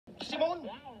Simon,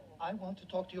 I want to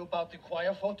talk to you about the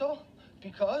choir photo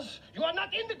because you are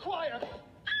not in the choir.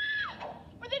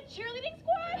 Or the cheerleading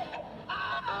squad?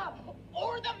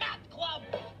 Or the math club.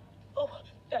 Oh,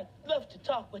 I'd love to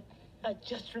talk, but I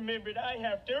just remembered I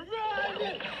have to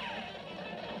run.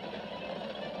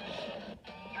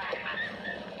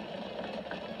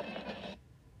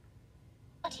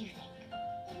 What do you think?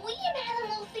 We in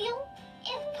Animalfield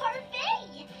is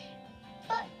parfait.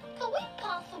 But could we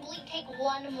possibly take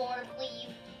one more, please?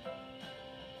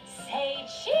 Say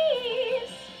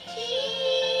cheese!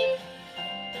 Cheese!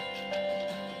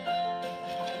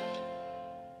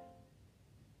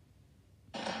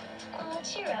 Oh,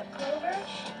 cheer up, Clover.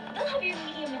 They'll have your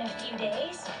medium in a few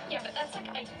days. Yeah, but that's like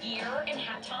a year in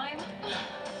hat time.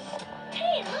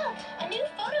 Hey, look! A new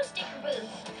photo sticker booth.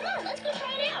 Come on, let's go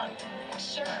try it out.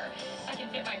 Sure, I can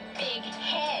fit my big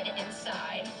head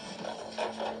inside.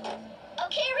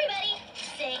 Okay, everybody,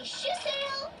 say shoe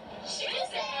sale! Shoe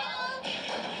sale!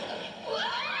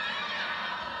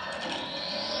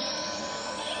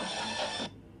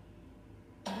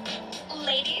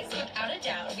 Ladies, without a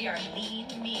doubt, we are lean,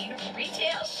 mean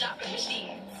retail shopping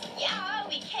machines. Yeah,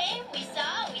 we came, we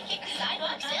saw, we kicked the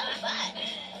sidewalks down, but...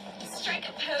 Strike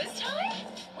a pose time?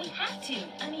 We have to.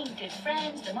 I mean, good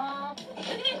friends, the mall.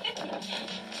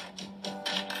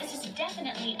 This is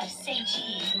definitely a say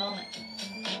cheese moment.